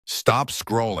Stop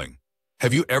scrolling.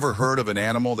 Have you ever heard of an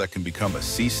animal that can become a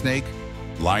sea snake,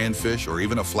 lionfish, or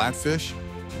even a flatfish,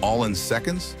 all in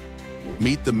seconds?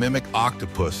 Meet the mimic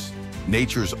octopus,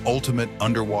 nature's ultimate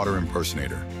underwater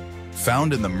impersonator.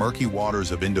 Found in the murky waters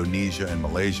of Indonesia and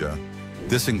Malaysia,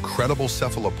 this incredible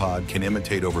cephalopod can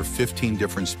imitate over 15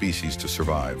 different species to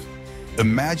survive.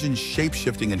 Imagine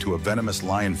shape-shifting into a venomous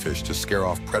lionfish to scare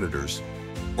off predators,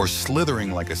 or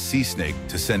slithering like a sea snake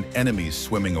to send enemies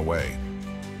swimming away.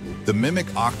 The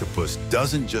mimic octopus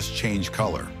doesn't just change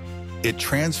color. It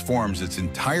transforms its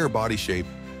entire body shape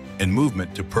and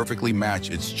movement to perfectly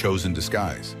match its chosen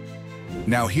disguise.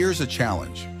 Now here's a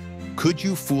challenge. Could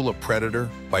you fool a predator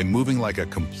by moving like a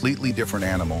completely different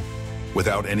animal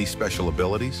without any special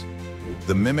abilities?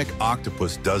 The mimic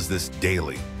octopus does this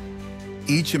daily.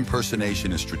 Each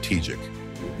impersonation is strategic.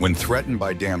 When threatened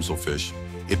by damselfish,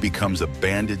 it becomes a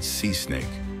banded sea snake,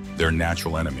 their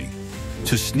natural enemy.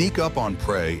 To sneak up on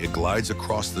prey, it glides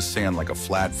across the sand like a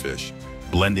flatfish,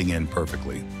 blending in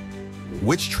perfectly.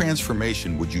 Which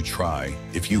transformation would you try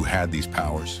if you had these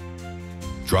powers?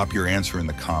 Drop your answer in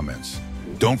the comments.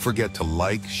 Don't forget to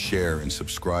like, share, and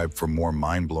subscribe for more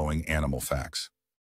mind-blowing animal facts.